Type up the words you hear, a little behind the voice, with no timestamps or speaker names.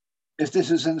if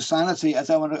this is insanity, I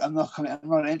don't want to. I'm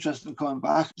not interested in coming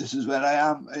back. This is where I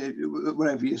am.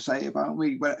 Whatever you say about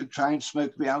me, try and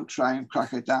smoke me out, try and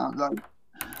crack it down. Like,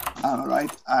 I'm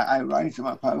right. I write. I'm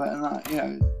a poet, and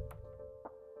that.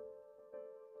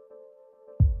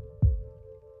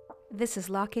 This is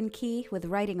Lock and Key with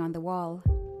Writing on the Wall.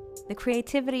 The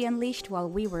creativity unleashed while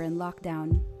we were in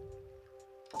lockdown.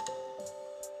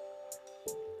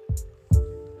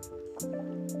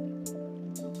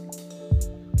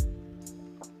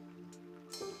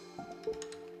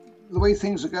 The way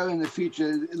things are going in the future,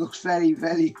 it looks very,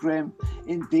 very grim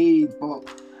indeed.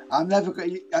 But I'm never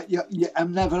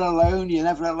alone. You're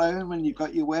never alone when you've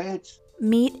got your words.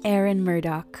 Meet Aaron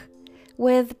Murdoch,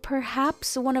 with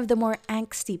perhaps one of the more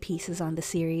angsty pieces on the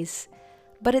series,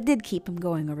 but it did keep him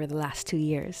going over the last 2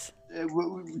 years.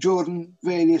 Jordan,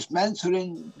 various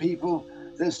mentoring people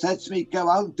that said to me, go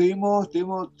out, do more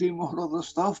other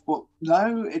stuff. But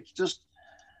no, it's just,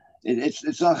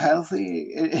 it's not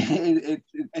healthy.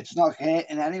 It's not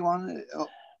hurting anyone,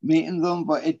 meeting them,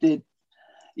 but it did.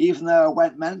 Even though I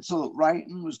went mental,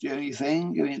 writing was the only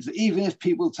thing. I mean, even if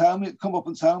people come up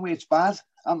and tell me it's bad,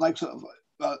 I'm like sort of,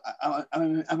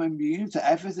 I'm immune to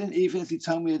everything. Even if they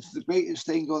tell me it's the greatest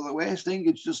thing or the worst thing,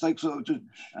 it's just like sort of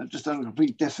just on a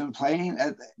complete different plane.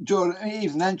 During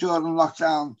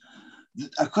lockdown,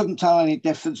 I couldn't tell any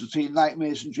difference between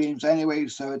nightmares and dreams anyway,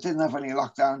 so I didn't have any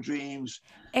lockdown dreams.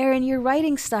 Aaron, your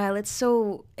writing style, it's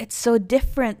so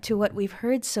different to what we've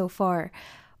heard so far.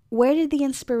 Where did the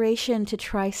inspiration to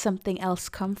try something else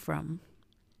come from?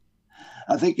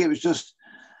 I think it was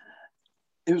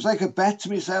like a bet to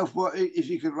myself. What if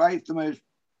you could write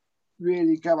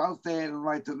really go out there and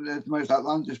write the most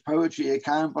outlandish poetry you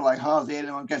can, but like hardly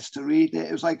anyone gets to read it.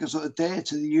 It was like a sort of dare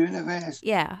to the universe.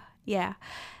 Yeah.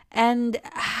 And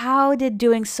how did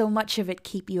doing so much of it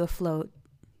keep you afloat?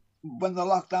 Before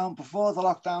the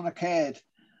lockdown occurred,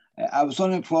 I was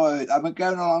unemployed. I've been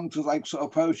going along to like sort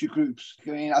of poetry groups.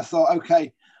 I mean, I thought,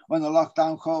 okay, when the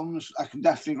lockdown comes, I can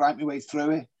definitely write my way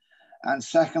through it. And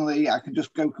secondly, I can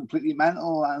just go completely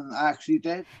mental, and I actually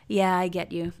did. Yeah, I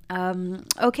get you.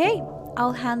 Okay,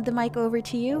 I'll hand the mic over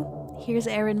to you. Here's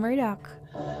Aaron Murdoch.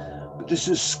 This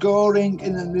is Scoring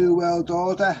in the New World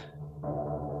Order.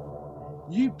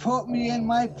 You put me in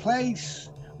my place,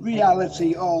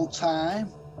 reality all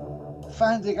time.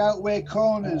 Finding out where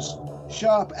corners,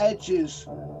 sharp edges,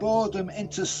 boredom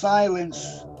into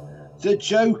silence. The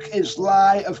joke is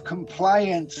lie of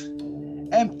compliant.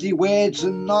 Empty words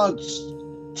and nods,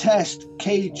 test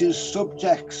cages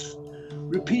subjects,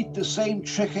 repeat the same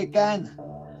trick again.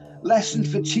 Lesson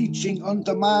for teaching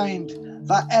undermined,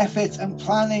 that effort and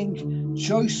planning,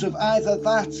 choice of either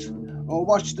that or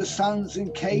watch the sands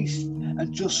encased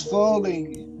and just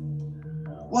falling.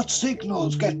 What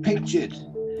signals get pictured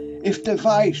if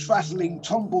device rattling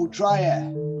tumble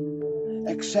dryer,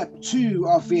 except too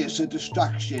obvious a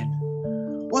distraction?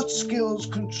 What skills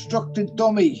constructed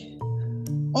dummy?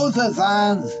 Other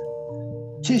than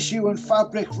tissue and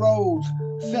fabric rolled,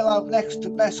 fill out next to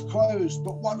best clothes,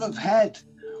 but what of head?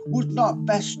 Would not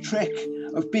best trick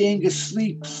of being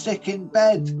asleep, sick in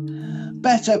bed?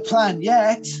 Better plan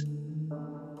yet.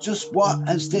 Just what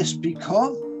has this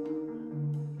become?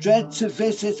 Dread to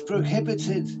visit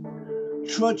prohibited,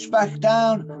 trudge back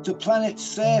down to planet's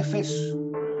surface.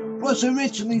 Was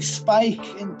originally spike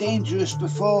and dangerous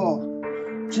before.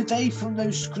 Today from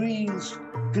those screens,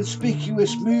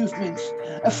 conspicuous movements,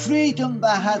 a freedom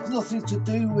that had nothing to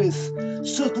do with,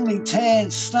 suddenly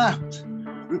turned, snapped,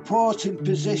 reporting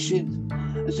position,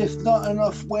 as if not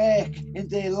enough work in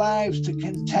their lives to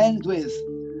contend with.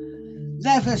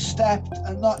 Never stepped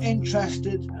and not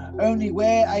interested, only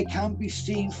where I can be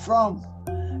seen from,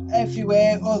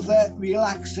 everywhere other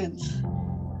relaxant.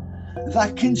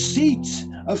 That conceit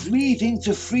of leading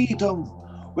to freedom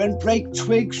when break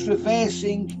twigs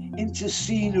reversing into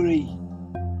scenery.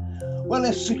 Well,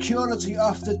 if security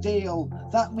off the deal,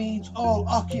 that means all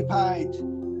occupied.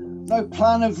 No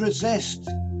plan of resist,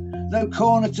 no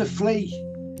corner to flee.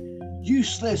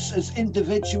 Useless as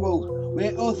individual,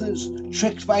 where others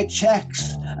tricked by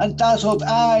checks and dazzled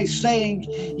eyes saying,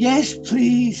 yes,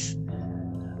 please.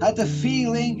 Had a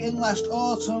feeling in last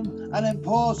autumn and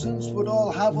importance would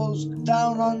all have us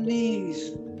down on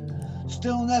knees.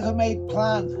 Still never made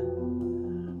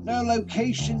plan. No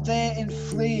location there in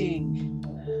fleeing.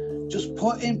 Just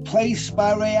put in place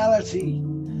by reality.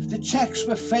 The checks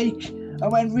were fake,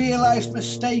 and when realised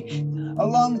mistake,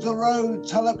 along the road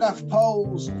telegraph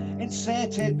poles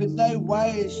inserted with no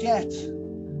wires yet.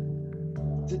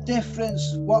 The difference,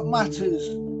 what matters?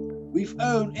 We've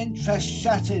own interest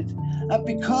shattered, and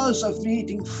because of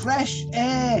needing fresh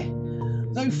air,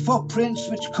 no footprints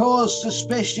which cause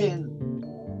suspicion.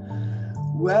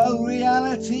 Well,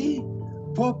 reality,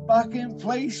 put back in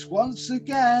place once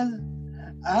again.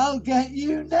 I'll get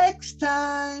you next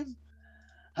time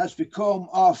has become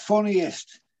our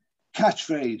funniest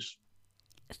catchphrase.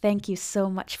 Thank you so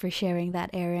much for sharing that,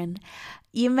 Aaron.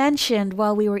 You mentioned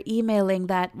while we were emailing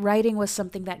that writing was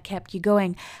something that kept you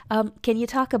going. Can you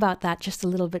talk about that just a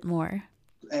little bit more?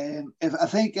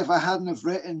 If I hadn't have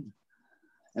written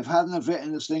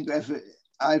this thing,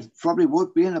 I probably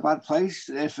would be in a bad place.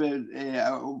 If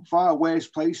a far worse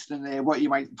place than what you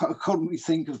might currently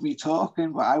think of me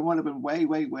talking, but I would have been way,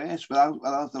 way worse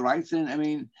without the writing. I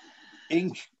mean,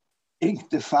 ink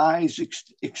defies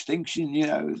extinction. You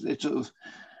know, it's sort of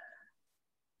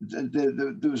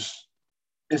there was.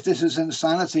 If this is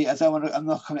insanity, I don't want to. I'm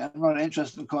not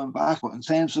interested in coming back. But in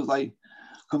terms of like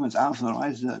coming down from the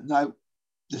rise, no,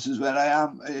 this is where I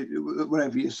am.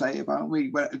 Whatever you say about me,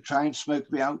 try and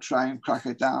smoke me out, try and crack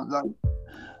it down. No,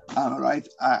 I'm all right.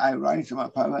 I write my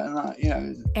poet and that, you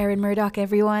know. Aaron Murdoch,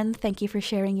 everyone, thank you for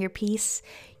sharing your piece.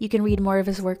 You can read more of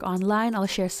his work online. I'll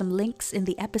share some links in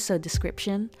the episode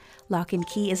description. Lock and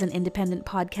Key is an independent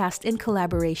podcast in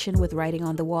collaboration with Writing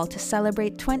on the Wall to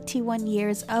celebrate 21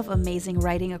 years of amazing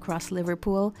writing across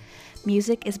Liverpool.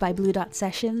 Music is by Blue Dot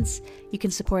Sessions. You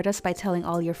can support us by telling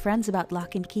all your friends about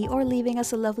Lock and Key or leaving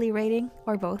us a lovely rating,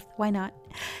 or both, why not?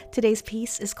 Today's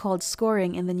piece is called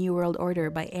Scoring in the New World Order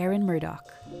by Aaron Murdoch.